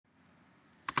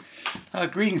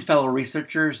Greetings, fellow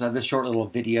researchers. This short little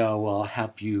video will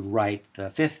help you write the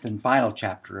fifth and final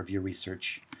chapter of your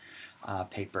research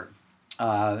paper.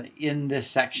 In this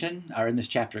section, or in this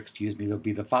chapter, excuse me, there'll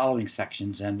be the following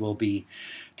sections, and we'll be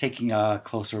taking a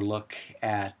closer look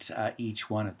at each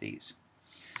one of these.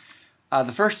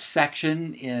 The first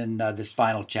section in this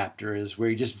final chapter is where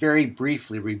you just very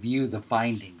briefly review the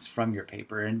findings from your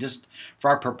paper. And just for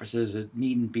our purposes, it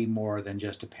needn't be more than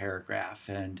just a paragraph.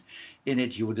 And in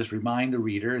it, you will just remind the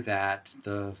reader that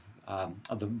of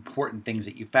the important things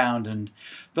that you found. And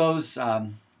those,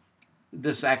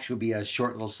 this actually will be a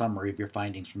short little summary of your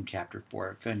findings from chapter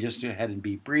 4. And just go ahead and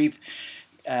be brief.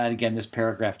 And again, this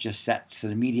paragraph just sets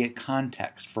an immediate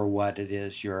context for what it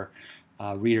is your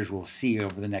readers will see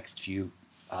over the next few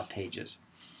pages.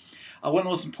 One of the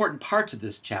most important parts of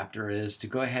this chapter is to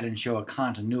go ahead and show a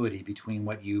continuity between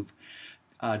what you've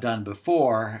done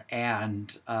before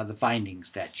and the findings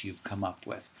that you've come up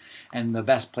with. And the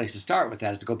best place to start with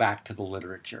that is to go back to the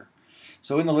literature.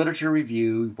 So in the literature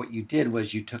review, what you did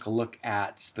was you took a look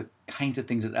at the kinds of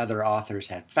things that other authors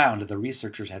had found, that the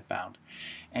researchers had found,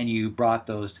 and you brought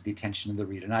those to the attention of the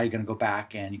reader. Now you're going to go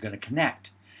back and you're going to connect.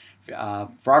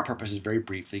 For our purposes, very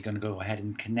briefly, you're going to go ahead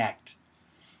and connect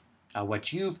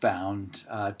what you found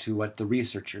to what the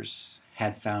researchers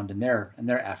had found in their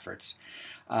efforts.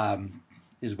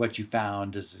 Is what you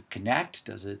found, does it connect?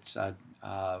 Does it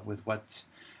with what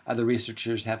other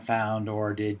researchers have found,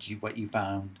 or what you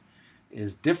found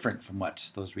is different from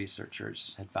what those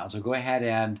researchers had found? So go ahead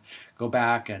and go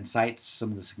back and cite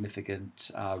some of the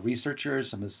significant researchers,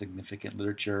 some of the significant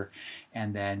literature,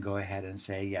 and then go ahead and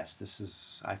say, yes,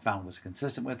 this I found was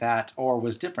consistent with that, or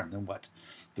was different than what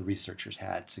the researchers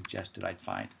had suggested I'd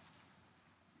find.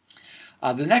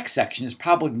 The next section is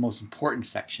probably the most important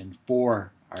section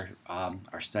for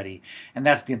our study, and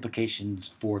that's the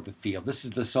implications for the field. This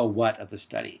is the so what of the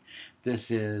study.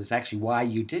 This is actually why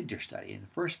you did your study in the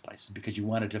first place, because you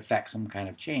wanted to affect some kind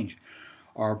of change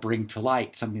or bring to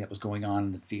light something that was going on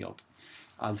in the field.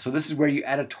 So this is where you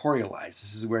editorialize.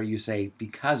 This is where you say,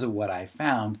 because of what I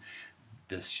found,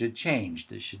 this should change.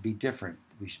 This should be different.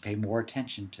 We should pay more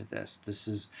attention to this. This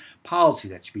is policy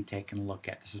that should be taken a look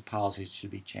at. This is policy that should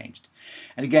be changed.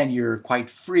 And again, you're quite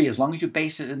free, as long as you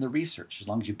base it in the research, as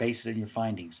long as you base it in your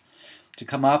findings, to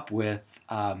come up with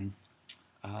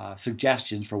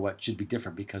suggestions for what should be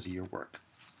different because of your work.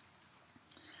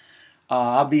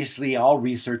 Obviously, all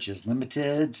research is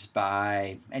limited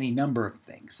by any number of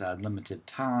things. Limited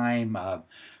time.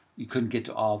 You couldn't get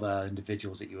to all the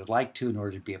individuals that you would like to in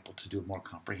order to be able to do a more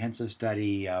comprehensive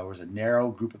study. There was a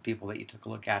narrow group of people that you took a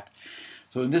look at.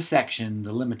 So in this section,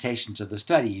 the limitations of the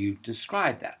study, you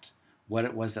describe that, what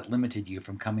it was that limited you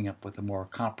from coming up with a more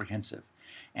comprehensive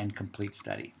and complete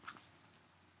study.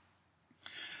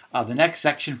 The next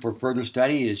section for further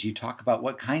study is you talk about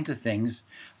what kinds of things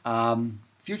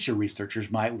future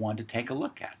researchers might want to take a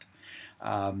look at.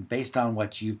 Based on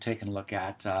what you've taken a look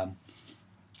at,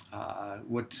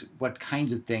 what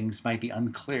kinds of things might be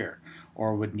unclear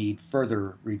or would need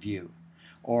further review,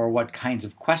 or what kinds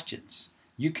of questions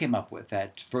you came up with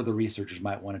that further researchers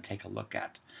might want to take a look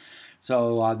at.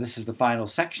 So this is the final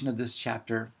section of this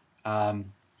chapter.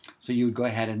 So you would go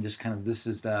ahead and just kind of, this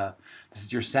is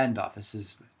your send-off. This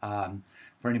is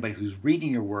for anybody who's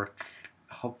reading your work,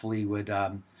 hopefully would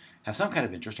have some kind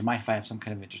of interest, or might find some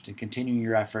kind of interest in continuing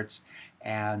your efforts,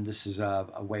 and this is a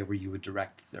way where you would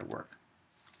direct their work.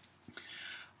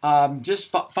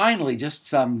 Finally, just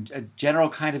some general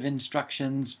kind of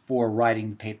instructions for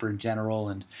writing the paper in general,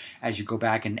 and as you go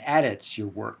back and edit your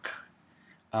work,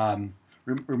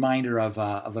 reminder of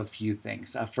a few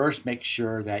things. First, make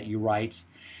sure that you write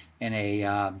in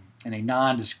a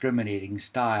non-discriminating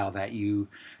style, that you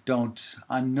don't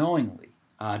unknowingly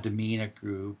demean a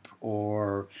group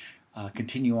or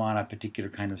continue on a particular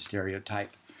kind of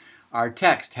stereotype. Our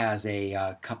text has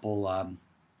a couple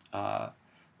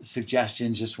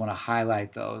suggestions, just want to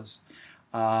highlight those.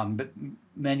 But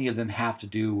many of them have to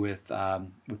do with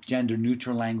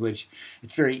gender-neutral language.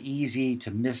 It's very easy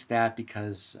to miss that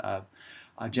because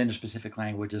gender-specific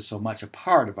language is so much a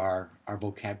part of our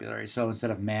vocabulary. So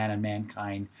instead of man and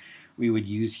mankind, we would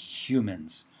use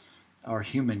humans or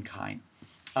humankind.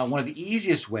 One of the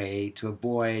easiest way to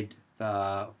avoid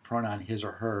the pronoun his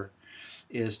or her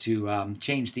is to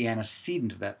change the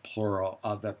antecedent of that plural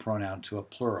of the pronoun to a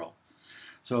plural.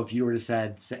 So if you were to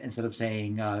say, instead of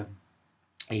saying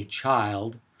a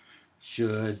child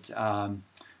should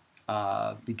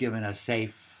be given a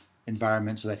safe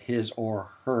environment so that his or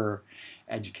her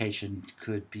education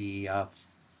could be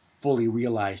fully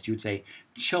realized, you would say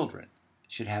children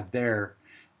should have their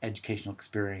educational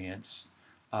experience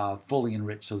fully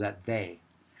enriched so that they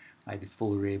might be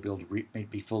fully able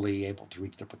to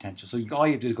reach their potential. So all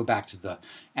you have to do is go back to the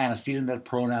antecedent of that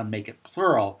pronoun, make it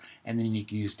plural, and then you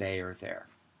can use they or their.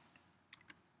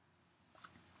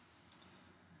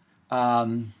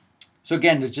 So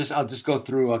again, I'll just go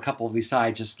through a couple of these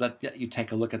sides, just let you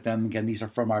take a look at them. Again, these are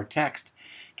from our text,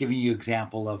 giving you an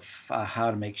example of how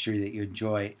to make sure that you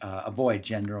avoid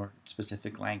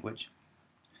gender-specific language.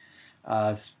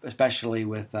 Especially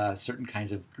with certain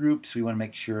kinds of groups, we want to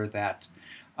make sure that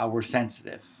we're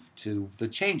sensitive to the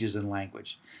changes in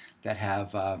language that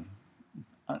have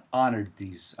honored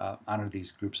these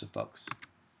groups of folks.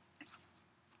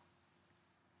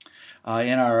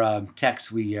 In our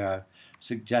text, we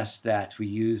suggest that we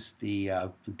use the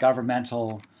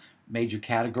governmental major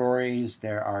categories.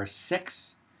 There are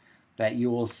 6 that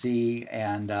you will see,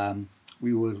 and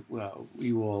we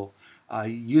will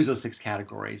use those 6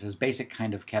 categories as basic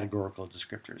kind of categorical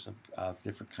descriptors of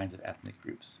different kinds of ethnic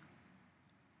groups.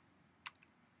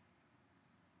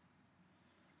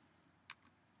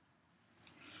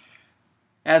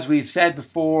 As we've said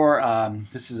before,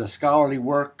 this is a scholarly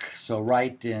work, so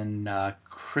write in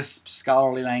crisp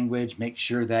scholarly language. Make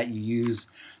sure that you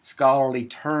use scholarly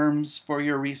terms for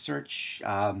your research.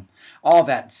 All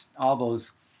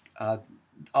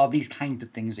these kinds of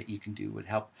things that you can do would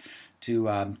help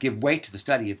to give weight to the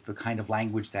study of the kind of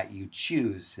language that you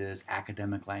choose is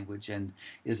academic language and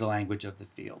is the language of the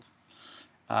field.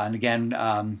 And again,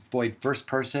 avoid first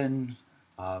person,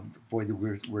 avoid the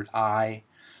word I.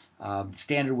 The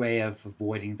standard way of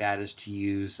avoiding that is to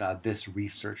use this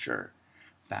researcher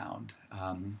found.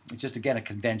 It's just, again, a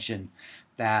convention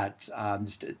that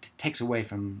just takes away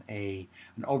from an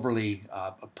overly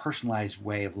personalized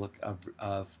way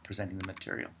of presenting the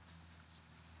material.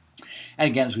 And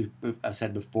again, as we've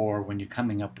said before, when you're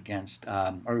coming up against,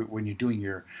 or when you're doing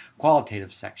your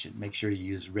qualitative section, make sure you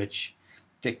use rich,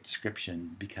 thick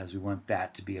description, because we want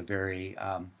that to be a very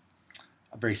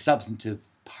substantive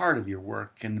part of your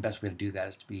work, and the best way to do that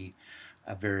is to be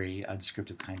a very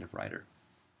descriptive kind of writer.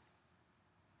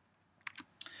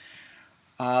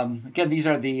 Again, these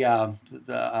are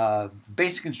the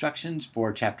basic instructions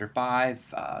for Chapter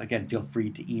 5. Again, feel free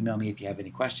to email me if you have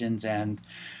any questions, and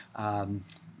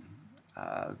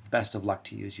best of luck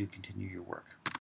to you as you continue your work.